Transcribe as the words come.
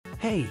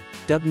Hey,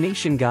 Dub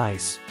Nation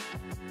guys!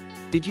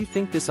 Did you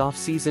think this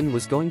off-season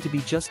was going to be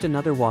just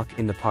another walk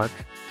in the park?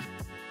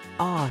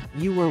 Ah,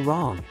 you were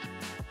wrong.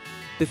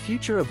 The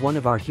future of one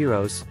of our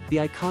heroes, the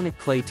iconic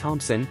Klay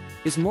Thompson,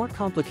 is more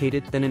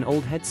complicated than an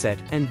old headset,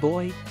 and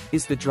boy,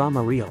 is the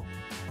drama real.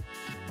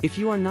 If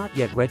you are not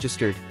yet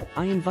registered,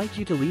 I invite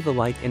you to leave a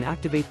like and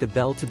activate the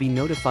bell to be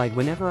notified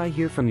whenever I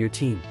hear from your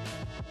team.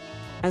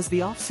 As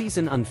the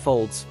off-season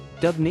unfolds,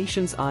 Dub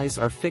Nation's eyes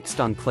are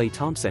fixed on Klay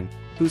Thompson,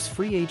 whose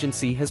free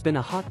agency has been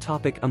a hot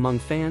topic among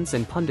fans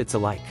and pundits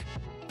alike.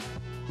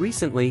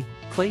 Recently,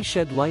 Klay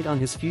shed light on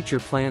his future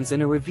plans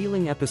in a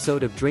revealing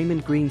episode of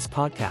Draymond Green's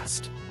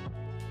podcast.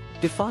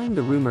 Defying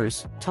the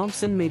rumors,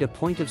 Thompson made a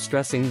point of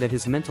stressing that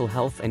his mental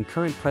health and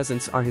current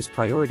presence are his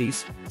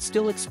priorities,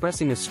 still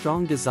expressing a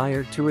strong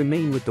desire to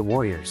remain with the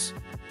Warriors.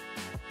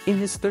 In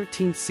his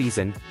 13th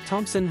season,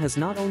 Thompson has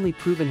not only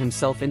proven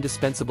himself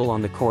indispensable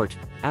on the court,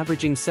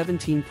 averaging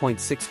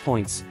 17.6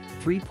 points,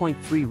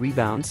 3.3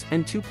 rebounds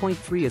and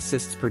 2.3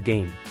 assists per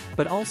game,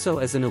 but also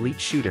as an elite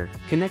shooter,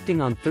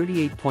 connecting on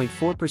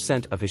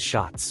 38.4% of his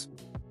shots.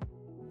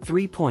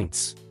 3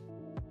 points.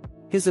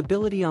 His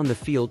ability on the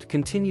field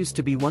continues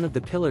to be one of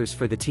the pillars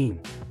for the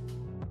team.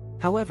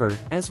 However,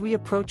 as we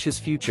approach his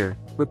future,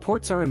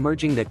 reports are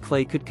emerging that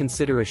Klay could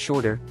consider a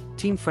shorter,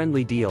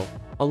 team-friendly deal,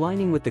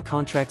 aligning with the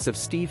contracts of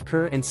Steve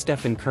Kerr and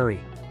Stephen Curry.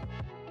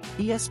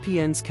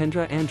 ESPN's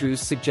Kendra Andrews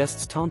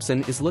suggests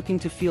Thompson is looking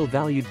to feel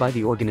valued by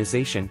the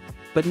organization,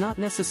 but not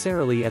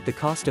necessarily at the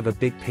cost of a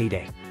big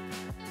payday.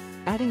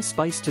 Adding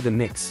spice to the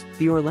mix,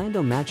 the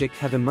Orlando Magic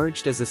have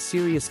emerged as a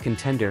serious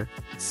contender,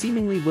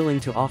 seemingly willing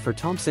to offer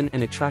Thompson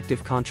an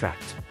attractive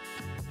contract.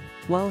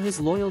 While his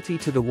loyalty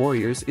to the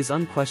Warriors is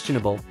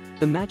unquestionable,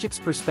 the Magic's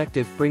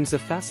perspective brings a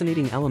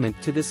fascinating element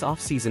to this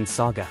offseason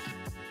saga.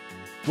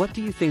 What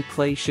do you think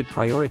Klay should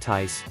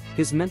prioritize,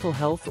 his mental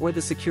health or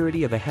the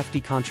security of a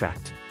hefty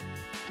contract?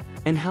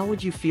 And how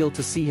would you feel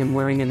to see him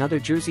wearing another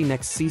jersey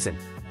next season?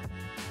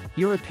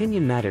 Your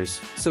opinion matters,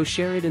 so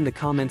share it in the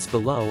comments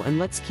below and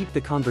let's keep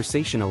the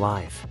conversation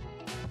alive.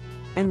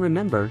 And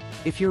remember,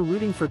 if you're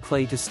rooting for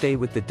Klay to stay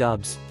with the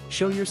Dubs,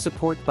 show your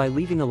support by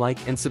leaving a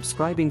like and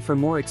subscribing for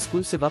more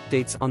exclusive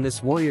updates on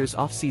this Warriors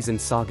offseason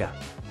saga.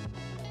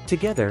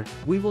 Together,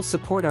 we will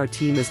support our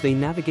team as they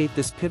navigate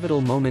this pivotal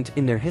moment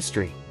in their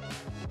history.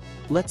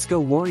 Let's go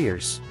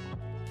Warriors!